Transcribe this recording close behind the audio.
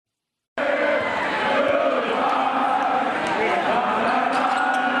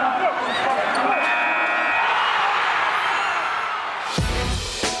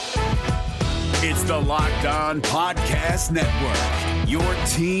the Locked On Podcast Network, your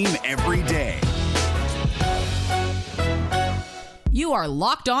team every day. You are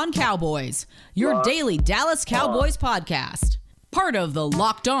Locked On Cowboys, your daily Dallas Cowboys podcast. Part of the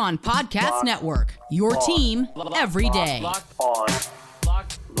Locked On Podcast Network, your team every day. Locked on.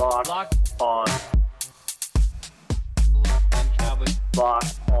 Locked on.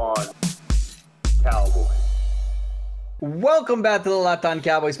 Locked on Cowboys. Welcome back to the Locked On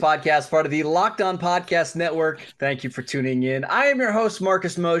Cowboys podcast, part of the Locked On Podcast Network. Thank you for tuning in. I am your host,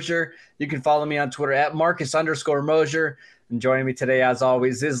 Marcus Mosher. You can follow me on Twitter at Marcus_Mosher. And joining me today, as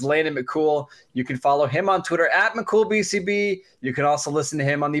always, is Landon McCool. You can follow him on Twitter at McCoolBCB. You can also listen to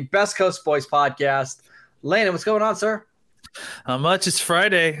him on the Best Coast Boys podcast. Landon, what's going on, sir? Not much. It's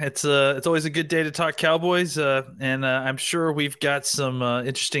Friday. It's always a good day to talk Cowboys, and I'm sure we've got some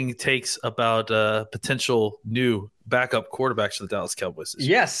interesting takes about potential new backup quarterbacks for the Dallas Cowboys.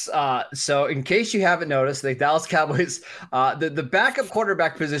 Yes. So in case you haven't noticed, the Dallas Cowboys, the backup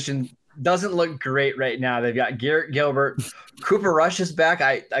quarterback position doesn't look great right now. They've got Garrett Gilbert. Cooper Rush is back.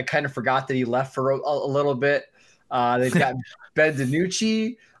 I kind of forgot that he left for a little bit. They've got Ben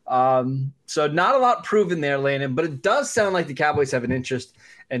DiNucci. So not a lot proven there, Landon, but it does sound like the Cowboys have an interest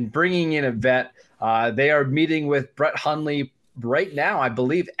in bringing in a vet. They are meeting with Brett Hundley right now, I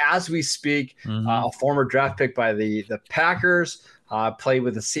believe, as we speak, a former draft pick by the Packers, played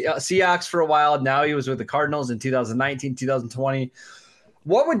with the Seahawks for a while. Now he was with the Cardinals in 2019, 2020.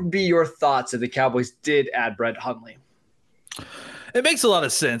 What would be your thoughts if the Cowboys did add Brett Hundley? It makes a lot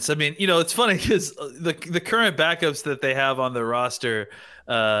of sense. I mean, it's funny because the current backups that they have on their roster,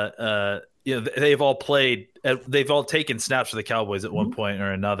 they've all played. They've all taken snaps for the Cowboys at one point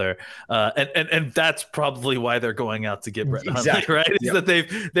or another, and that's probably why they're going out to get Brett Hundley, right? Is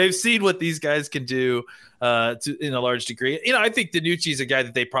that they've seen what these guys can do in a large degree. I think DiNucci is a guy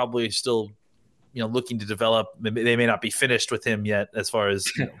that they probably still looking to develop. They may not be finished with him yet as far as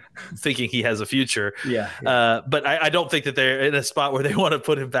thinking he has a future. But I don't think that they're in a spot where they want to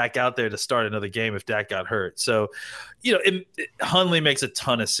put him back out there to start another game if Dak got hurt. So, Hundley makes a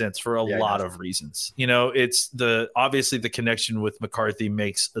ton of sense for a lot of reasons. It's obviously the connection with McCarthy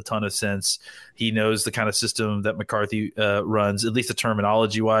makes a ton of sense. He knows the kind of system that McCarthy runs, at least the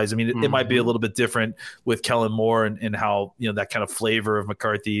terminology wise. I mean, it might be a little bit different with Kellen Moore and how, that kind of flavor of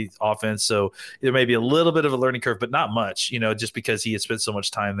McCarthy offense. So there may be a little bit of a learning curve, but not much, just because he had spent so much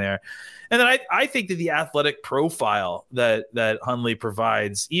time there. And then I think that the athletic profile that Hundley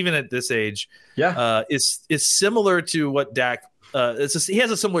provides, even at this age, is similar to what Dak. He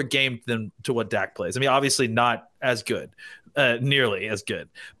has a similar game to what Dak plays. I mean, obviously not as good, nearly as good,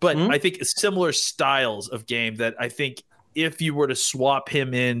 but I think similar styles of game that I think if you were to swap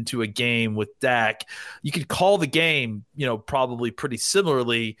him into a game with Dak, you could call the game, probably pretty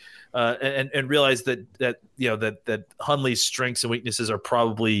similarly, and realize that Hundley's strengths and weaknesses are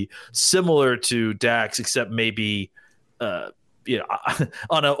probably similar to Dak's, except maybe, on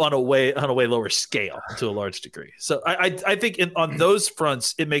a way lower scale to a large degree. So I think on those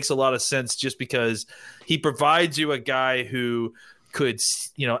fronts, it makes a lot of sense just because he provides you a guy who could,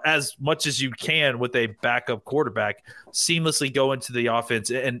 as much as you can with a backup quarterback, seamlessly go into the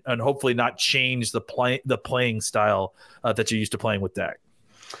offense and hopefully not change the playing style that you're used to playing with Dak.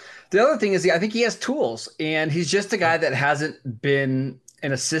 The other thing is, I think he has tools, and he's just a guy that hasn't been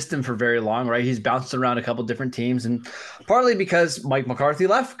in a system for very long, right? He's bounced around a couple different teams, and partly because Mike McCarthy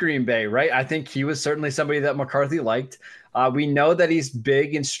left Green Bay, right? I think he was certainly somebody that McCarthy liked. We know that he's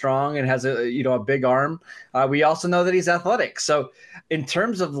big and strong and has a big arm. We also know that he's athletic. So in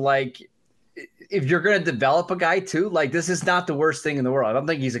terms of if you're going to develop a guy too, this is not the worst thing in the world. I don't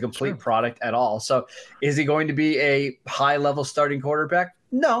think he's a complete product at all. So is he going to be a high level starting quarterback?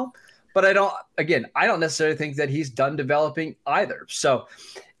 No, but I don't necessarily think that he's done developing either. So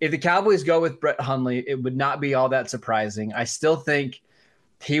if the Cowboys go with Brett Hundley, it would not be all that surprising. I still think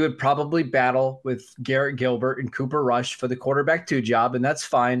he would probably battle with Garrett Gilbert and Cooper Rush for the quarterback 2 job, and that's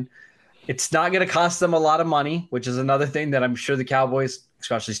fine. It's not going to cost them a lot of money, which is another thing that I'm sure the Cowboys,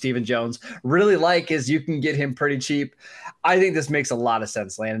 especially Stephen Jones, really like, is you can get him pretty cheap. I think this makes a lot of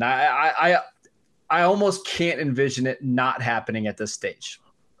sense, Landon. I almost can't envision it not happening at this stage.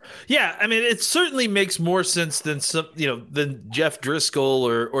 Yeah, I mean, it certainly makes more sense than than Jeff Driscoll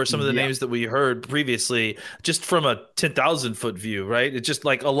or some of the names that we heard previously, just from a 10,000 foot view, right? It's just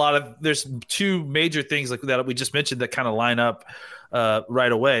like there's 2 major things like that we just mentioned that kind of line up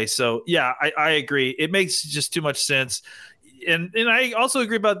right away. So yeah, I agree. It makes just too much sense. And I also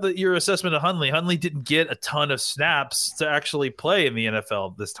agree about your assessment of Hundley. Hundley didn't get a ton of snaps to actually play in the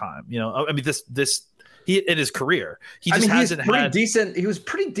NFL this time. I mean, in his career. He just hasn't had decent. He was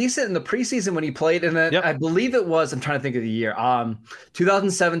pretty decent in the preseason when he played, and then I believe it was. I'm trying to think of the year.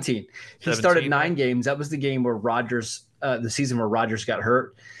 2017. He started 9 games. That was the game where Rodgers. The season where Rodgers got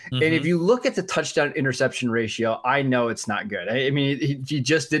hurt. Mm-hmm. And if you look at the touchdown interception ratio, I know it's not good. I mean, he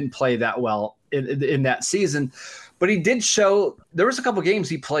just didn't play that well in that season, but he did show there was a couple games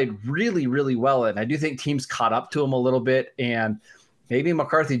he played really, really well in. I do think teams caught up to him a little bit, and maybe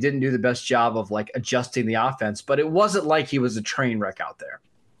McCarthy didn't do the best job of like adjusting the offense, but it wasn't like he was a train wreck out there.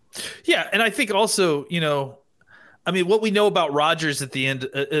 Yeah. And I think also, what we know about Rodgers at the end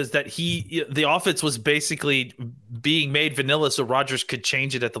is that the offense was basically being made vanilla so Rodgers could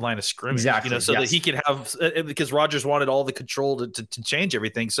change it at the line of scrimmage, that he could have, because Rodgers wanted all the control to change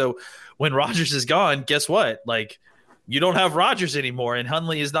everything. So when Rodgers is gone, guess what? Like, you don't have Rodgers anymore, and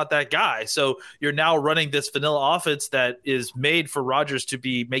Hundley is not that guy. So you're now running this vanilla offense that is made for Rodgers to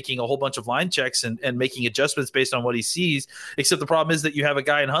be making a whole bunch of line checks and making adjustments based on what he sees. Except the problem is that you have a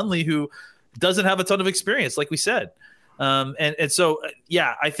guy in Hundley who doesn't have a ton of experience, like we said. So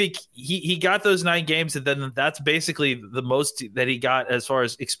I think he got those 9 games, and then that's basically the most that he got as far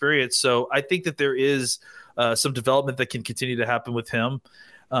as experience. So I think that there is some development that can continue to happen with him.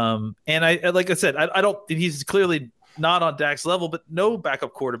 And like I said, I don't. He's clearly not on Dak's level, but no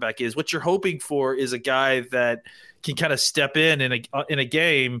backup quarterback is. What you're hoping for is a guy that can kind of step in a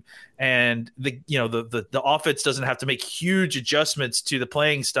game, and the offense doesn't have to make huge adjustments to the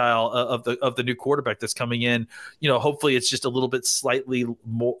playing style of the new quarterback that's coming in. Hopefully it's just a little bit slightly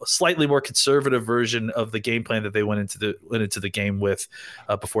more conservative version of the game plan that they went into the game with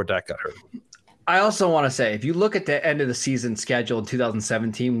before Dak got hurt. I also want to say, if you look at the end of the season schedule in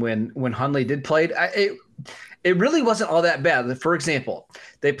 2017, when Hundley did play, it really wasn't all that bad. For example,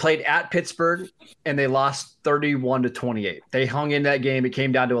 they played at Pittsburgh and they lost 31-28. They hung in that game. It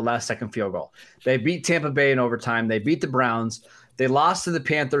came down to a last-second field goal. They beat Tampa Bay in overtime. They beat the Browns. They lost to the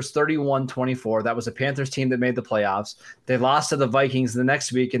Panthers 31-24. That was a Panthers team that made the playoffs. They lost to the Vikings the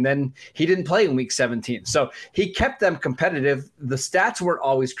next week, and then he didn't play in week 17. So he kept them competitive. The stats weren't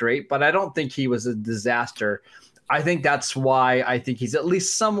always great, but I don't think he was a disaster. I think that's why I think he's at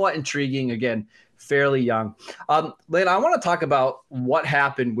least somewhat intriguing. Again, fairly young. Lane, I want to talk about what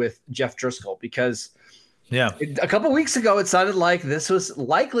happened with Jeff Driskel, because a couple of weeks ago, it sounded like this was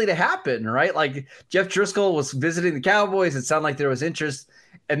likely to happen, right? Like Jeff Driskel was visiting the Cowboys. It sounded like there was interest,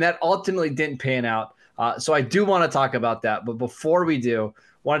 and that ultimately didn't pan out. So I do want to talk about that. But before we do, I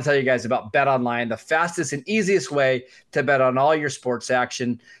want to tell you guys about BetOnline, the fastest and easiest way to bet on all your sports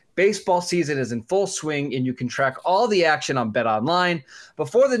action. Baseball season is in full swing, and you can track all the action on BetOnline.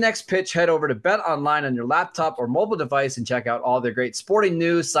 Before the next pitch, head over to BetOnline on your laptop or mobile device and check out all their great sporting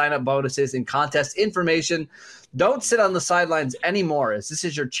news, sign-up bonuses, and contest information. Don't sit on the sidelines anymore, as this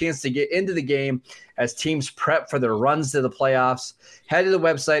is your chance to get into the game as teams prep for their runs to the playoffs. Head to the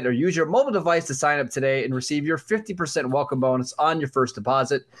website or use your mobile device to sign up today and receive your 50% welcome bonus on your first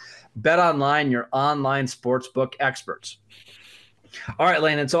deposit. BetOnline, your online sportsbook experts. All right,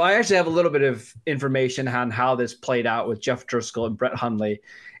 Landon. So I actually have a little bit of information on how this played out with Jeff Driskel and Brett Hundley.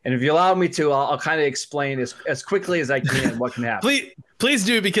 And if you allow me to, I'll kind of explain as quickly as I can what can happen. Please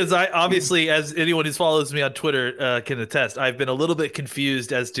do, because I obviously, as anyone who follows me on Twitter can attest, I've been a little bit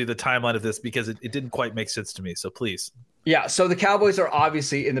confused as to the timeline of this because it didn't quite make sense to me. So please. Yeah, so the Cowboys are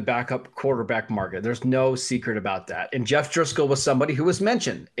obviously in the backup quarterback market. There's no secret about that. And Jeff Driskel was somebody who was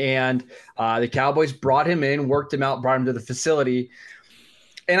mentioned. And the Cowboys brought him in, worked him out, brought him to the facility.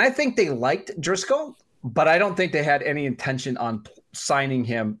 And I think they liked Driskel, but I don't think they had any intention on signing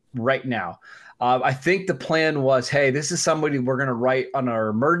him right now. I think the plan was, hey, this is somebody we're going to write on our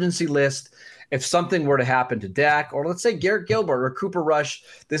emergency list. If something were to happen to Dak, or let's say Garrett Gilbert or Cooper Rush,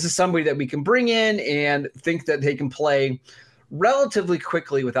 this is somebody that we can bring in and think that they can play relatively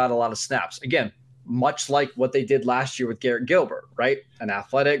quickly without a lot of snaps. Again, much like what they did last year with Garrett Gilbert, right? An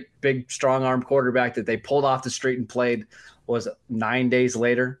athletic, big, strong-arm quarterback that they pulled off the street and played, was it 9 days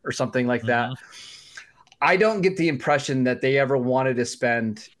later or something like that. I don't get the impression that they ever wanted to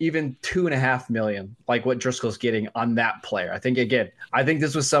spend even $2.5 million, like what Driskel's getting on that player. I think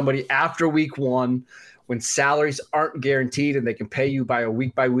this was somebody after week 1 when salaries aren't guaranteed and they can pay you by a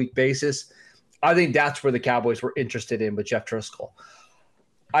week-by-week basis. I think that's where the Cowboys were interested in with Jeff Driskel.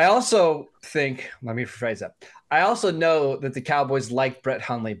 I also think, let me rephrase that. I also know that the Cowboys like Brett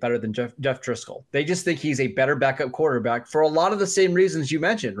Hundley better than Jeff Driskel. They just think he's a better backup quarterback for a lot of the same reasons you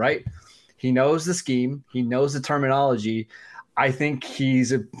mentioned, right? He knows the scheme. He knows the terminology. I think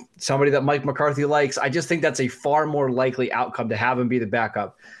he's somebody that Mike McCarthy likes. I just think that's a far more likely outcome to have him be the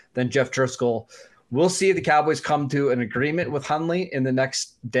backup than Jeff Driskel. We'll see if the Cowboys come to an agreement with Hundley in the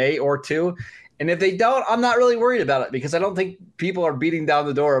next day or two. And if they don't, I'm not really worried about it because I don't think people are beating down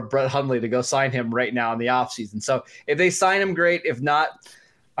the door of Brett Hundley to go sign him right now in the offseason. So if they sign him, great. If not,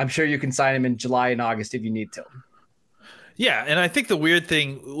 I'm sure you can sign him in July and August if you need to. Yeah, and I think the weird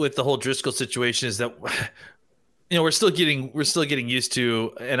thing with the whole Driscoll situation is that we're still getting used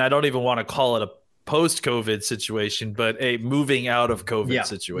to, and I don't even want to call it a post-COVID situation, but a moving out of COVID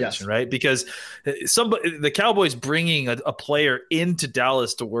situation, right? Because the Cowboys bringing a player into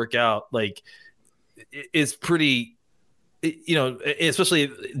Dallas to work out is pretty,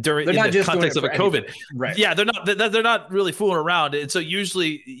 especially during the context of a COVID. Right. Yeah, they're not really fooling around. And so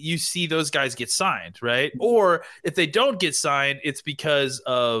usually you see those guys get signed, right? Or if they don't get signed, it's because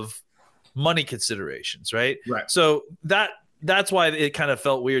of money considerations, right? Right. So that's why it kind of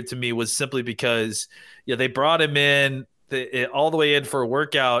felt weird to me, was simply because they brought him in all the way in for a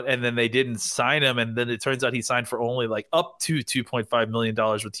workout, and then they didn't sign him, and then it turns out he signed for only up to $2.5 million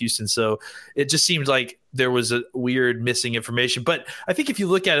with Houston. So it just seemed like there was a weird missing information. But I think if you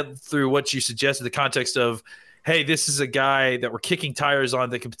look at it through what you suggested, the context of, hey, this is a guy that we're kicking tires on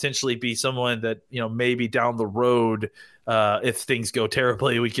that could potentially be someone that, maybe down the road, if things go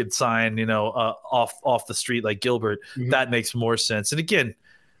terribly, we could sign, off the street like Gilbert. Mm-hmm. That makes more sense. And again,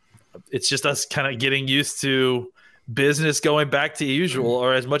 it's just us kind of getting used to business going back to usual,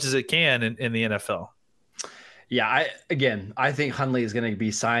 or as much as it can in the NFL. Yeah, I think Hundley is going to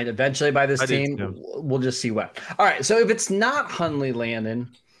be signed eventually by this team. We'll just see what. All right, so if it's not Hundley, Landon,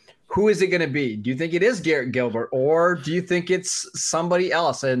 who is it going to be? Do you think it is Garrett Gilbert, or do you think it's somebody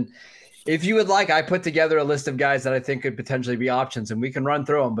else? And if you would like, I put together a list of guys that I think could potentially be options, and we can run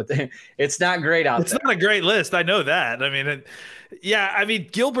through them, but it's not great out there. It's not a great list. I know that. I mean,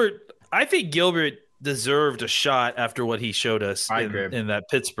 Gilbert, I think Gilbert deserved a shot after what he showed us in that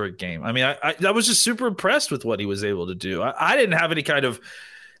Pittsburgh game. I mean, I was just super impressed with what he was able to do. I didn't have any kind of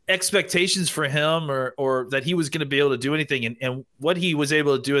expectations for him or that he was going to be able to do anything. And what he was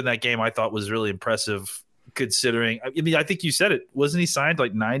able to do in that game, I thought was really impressive, considering, I think you said it, wasn't he signed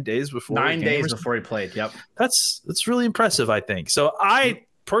 9 days before? 9 days before he played. Yep. That's really impressive, I think. So I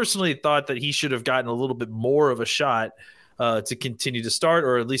personally thought that he should have gotten a little bit more of a shot to continue to start,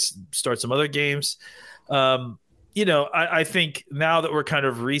 or at least start some other games. I think now that we're kind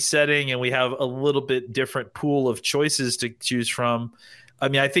of resetting and we have a little bit different pool of choices to choose from,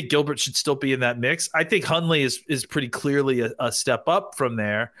 I think Gilbert should still be in that mix. I think Hundley is pretty clearly a step up from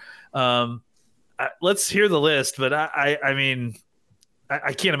there. Let's hear the list, but I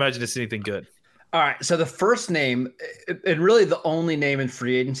can't imagine it's anything good. All right, so the first name, and really the only name in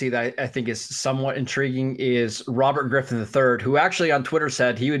free agency that I think is somewhat intriguing, is Robert Griffin III, who actually on Twitter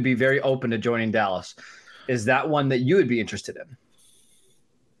said he would be very open to joining Dallas. Is that one that you would be interested in?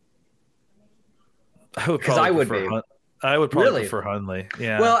 I would probably prefer Hundley.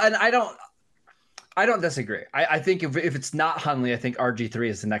 Yeah. Well, and I don't disagree. I think if it's not Hundley, I think RG3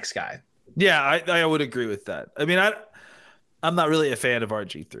 is the next guy. Yeah, I would agree with that. I'm not really a fan of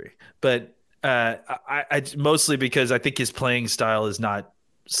RG3, but I mostly because I think his playing style is not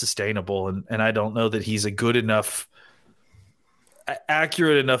sustainable, and I don't know that he's a good enough,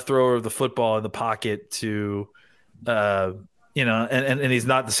 accurate enough thrower of the football in the pocket to, and he's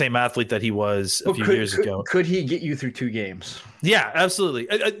not the same athlete that he was a few years ago. Could he get you through 2 games? Yeah, absolutely.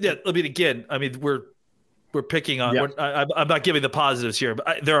 We're picking on. Yeah. I'm not giving the positives here,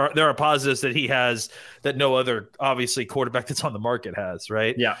 but there are positives that he has that no other, obviously, quarterback that's on the market has,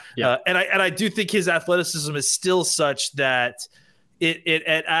 right? Yeah. And I do think his athleticism is still such that it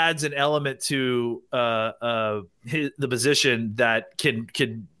adds an element to the position that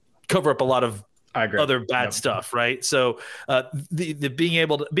can cover up a lot of other bad stuff, right? So the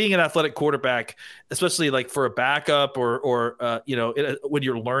being an athletic quarterback, especially for a backup or when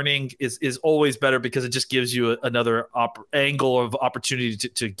you're learning, is always better, because it just gives you another angle of opportunity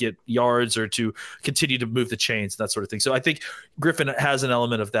to get yards or to continue to move the chains, that sort of thing. So I think Griffin has an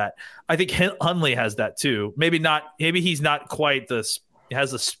element of that. I think Hundley has that too. Maybe he's not quite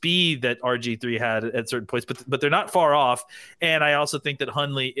has the speed that RG3 had at certain points, but they're not far off. And I also think that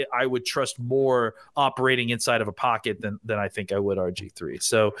Hundley, I would trust more operating inside of a pocket than I think I would RG3.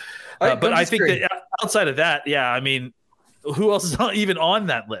 So, but I think that outside of that, who else is even on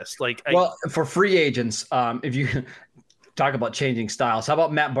that list? For free agents, if you talk about changing styles, how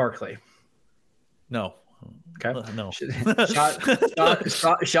about Matt Barkley? No. Okay. No.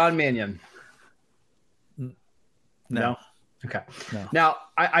 Sean Mannion. No. Okay. No. Now,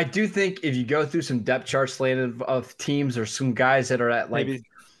 I do think if you go through some depth charts slated of teams or some guys that are at maybe.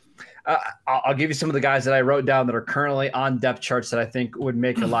 I'll give you some of the guys that I wrote down that are currently on depth charts that I think would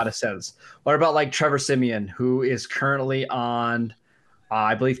make a lot of sense. What about Trevor Siemian, who is currently on,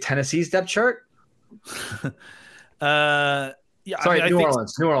 I believe, Tennessee's depth chart? Yeah. Sorry, I New think,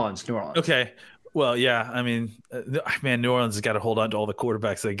 Orleans. Okay. Well, yeah. I mean, man, New Orleans has got to hold on to all the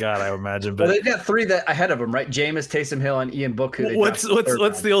quarterbacks they got, I imagine. But well, they've got 3 that ahead of them, right? Jameis, Taysom Hill, and Ian Book. What's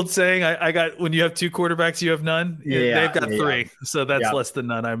the old saying? I got when you have 2 quarterbacks, you have none. Yeah, they've got 3, so that's less than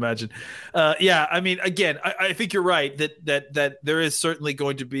none, I imagine. Yeah. I mean, again, I think you're right that there is certainly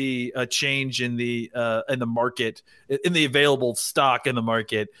going to be a change in the market, in the available stock in the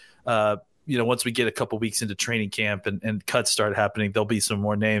market. Once we get a couple weeks into training camp and cuts start happening, there'll be some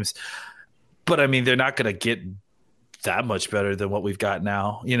more names. But I mean, they're not going to get that much better than what we've got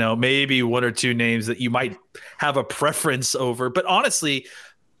now. Maybe 1 or 2 names that you might have a preference over. But honestly,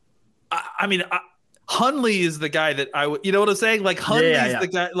 I mean, Hundley is the guy that I would, you know what I'm saying? Like Hundley's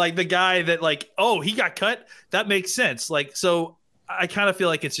the guy that he got cut. That makes sense. So I kind of feel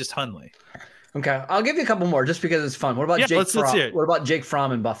like it's just Hundley. Okay. I'll give you a couple more just because it's fun. What about Jake Fromm? Let's hear it. What about Jake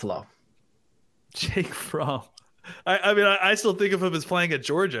Fromm in Buffalo? Jake Fromm. I mean, I still think of him as playing at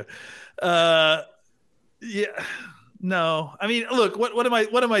Georgia. Yeah, no. I mean, look, what am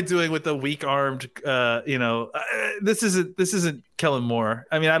I doing with the weak-armed? This isn't Kellen Moore.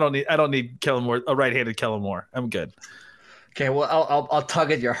 I mean, I don't need Kellen Moore, a right-handed Kellen Moore. I'm good. Okay, well, I'll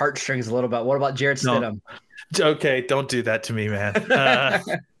tug at your heartstrings a little bit. What about Jarrett Stidham? No. Okay, don't do that to me, man.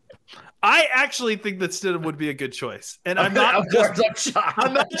 I actually think that Stidham would be a good choice. And I'm not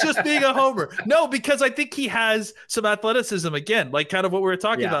just being a homer. No, because I think he has some athleticism again, like kind of what we were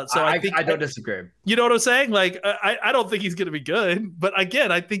talking about. So I don't disagree. You know what I'm saying? Like, I don't think he's going to be good. But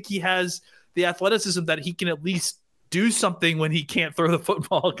again, I think he has the athleticism that he can at least do something when he can't throw the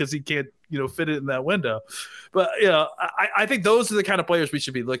football because he can't, fit it in that window. But, I think those are the kind of players we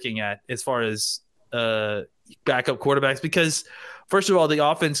should be looking at as far as backup quarterbacks, because first of all, the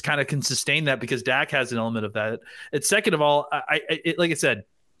offense kind of can sustain that because Dak has an element of that. And second of all, like I said,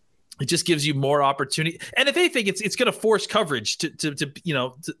 it just gives you more opportunity. And if anything, it's going to force coverage to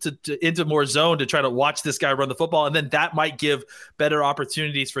into more zone to try to watch this guy run the football. And then that might give better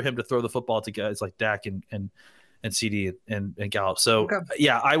opportunities for him to throw the football to guys like Dak and CD and Gallup. So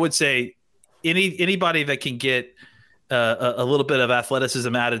yeah, I would say anybody that can get a little bit of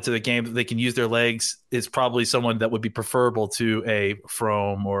athleticism added to the game that they can use their legs is probably someone that would be preferable to a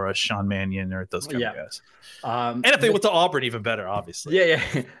Fromm or a Sean Mannion or those kind of guys. And if they went to Auburn, even better, obviously. Yeah.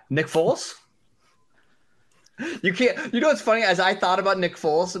 Nick Foles? You can't. You know what's funny? As I thought about Nick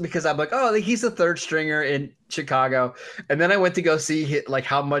Foles, because I'm like, oh, he's the 3rd stringer in Chicago, and then I went to go see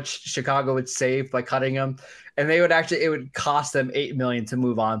how much Chicago would save by cutting him, and it would cost them $8 million to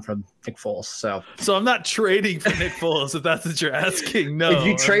move on from Nick Foles. So I'm not trading for Nick Foles if that's what you're asking. No, if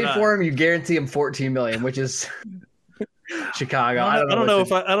you trade for him, you guarantee him $14 million, which is Chicago. I don't know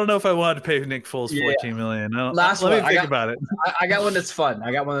if I wanted to pay Nick Foles $14 million. Let me think about it. I got one that's fun.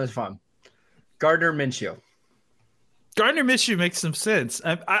 Gardner Minshew. Gardner Minshew makes some sense.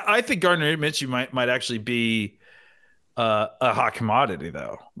 I think Gardner Minshew might actually be a hot commodity,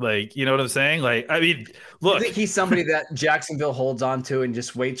 though. Like, you know what I'm saying? Like, I mean, look, I think he's somebody that Jacksonville holds on to and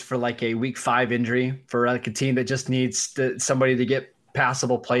just waits for like a week 5 injury for like a team that just needs somebody to get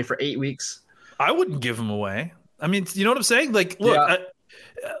passable play for 8 weeks. I wouldn't give him away. I mean, you know what I'm saying? Like, look,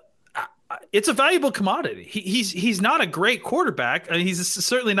 it's a valuable commodity. He's not a great quarterback. I mean, he's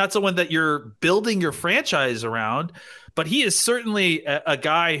certainly not someone that you're building your franchise around, but he is certainly a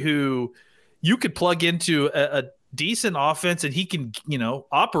guy who you could plug into a decent offense and he can,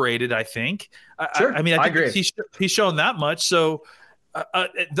 operate it, I think. Sure. I mean, I think he's shown that much. So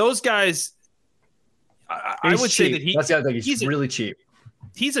those guys, I would say that that's the other thing. He's really cheap.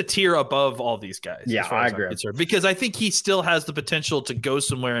 He's a tier above all these guys. Yeah, I agree. Because I think he still has the potential to go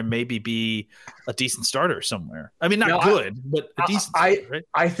somewhere and maybe be a decent starter somewhere. I mean, not good, but a decent starter, right?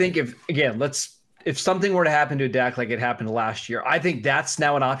 I think if something were to happen to Dak like it happened last year, I think that's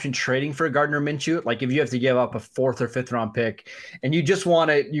now an option, trading for Gardner Minshew. Like if you have to give up a 4th or 5th round pick and you just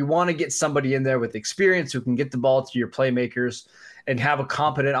want to get somebody in there with experience who can get the ball to your playmakers and have a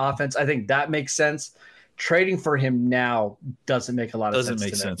competent offense, I think that makes sense. Trading for him now doesn't make a lot of sense. Doesn't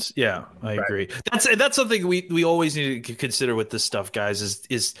make sense. Yeah, I agree. That's something we always need to consider with this stuff, guys.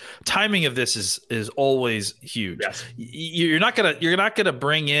 Is timing of this is always huge. Yes. You're not gonna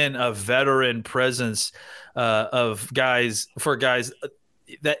bring in a veteran presence of guys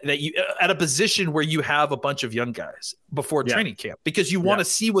that you at a position where you have a bunch of young guys before training camp, because you want to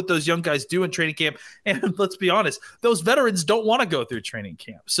see what those young guys do in training camp. And let's be honest, those veterans don't want to go through training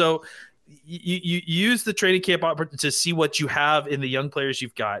camp. So you use the training camp to see what you have in the young players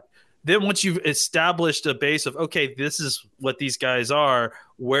you've got. Then once you've established a base of, okay, this is what these guys are,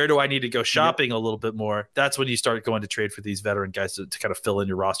 where do I need to go shopping a little bit more? That's when you start going to trade for these veteran guys to kind of fill in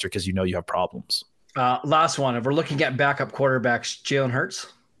your roster because you have problems. Last one. If we're looking at backup quarterbacks, Jalen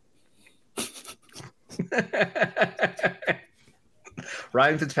Hurts.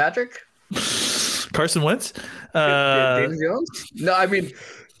 Ryan Fitzpatrick. Carson Wentz. Daniel Jones. No, I mean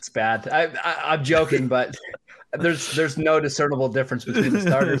it's bad. I'm joking, but there's no discernible difference between the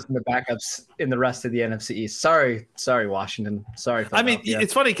starters and the backups in the rest of the NFC East. Sorry, Washington. Sorry. I mean,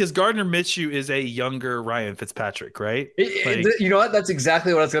 it's funny because Gardner Minshew is a younger Ryan Fitzpatrick, right? You know what? That's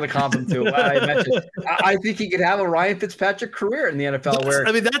exactly what I was going to comp him to. I think he could have a Ryan Fitzpatrick career in the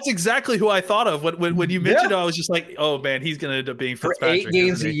NFL. That's exactly who I thought of when you mentioned it. I was just like, oh man, he's going to end up being Fitzpatrick. For 8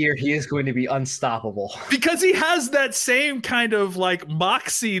 games a year, he is going to be unstoppable because he has that same kind of like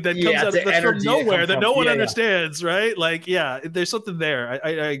moxie that comes out from nowhere that no one understands. Right? Like, yeah, there's something there.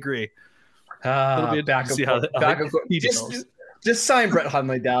 I agree. It'll be back just sign Brett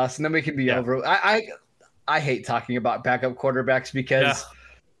Hundley, Dallas, and then we can be over. I hate talking about backup quarterbacks because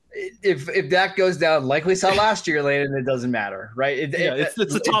if that goes down like we saw last year, Landon, it doesn't matter, right? It's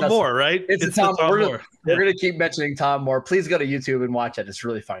the Tom Moore, right? It's the Tom Moore. We're gonna keep mentioning Tom Moore. Please go to YouTube and watch it. It's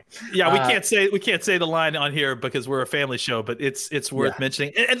really funny. Yeah, we can't say the line on here because we're a family show, but it's worth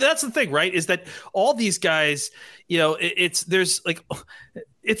mentioning. And that's the thing, right? Is that all these guys, it's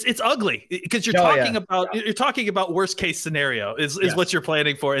ugly because you're talking about worst case scenario is what you're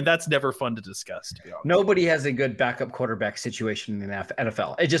planning for, and that's never fun to discuss. To be honest. Nobody has a good backup quarterback situation in the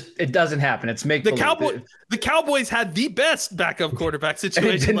NFL. It doesn't happen. It's the Cowboys had the best backup quarterback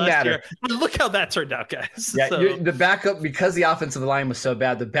situation last year. Look how that turned out, guys. Yeah, the backup, because the offensive line was so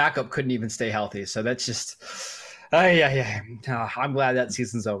bad, the backup couldn't even stay healthy. So that's just. I'm glad that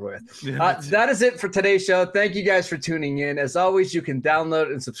season's over with. That is it for today's show. Thank you guys for tuning in. As always, you can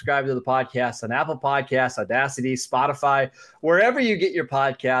download and subscribe to the podcast on Apple Podcasts, Audacity, Spotify, wherever you get your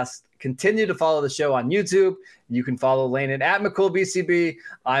podcasts. Continue to follow the show on YouTube. You can follow Landon at McCoolBCB.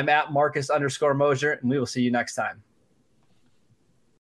 I'm at Marcus_Mosier, and we will see you next time.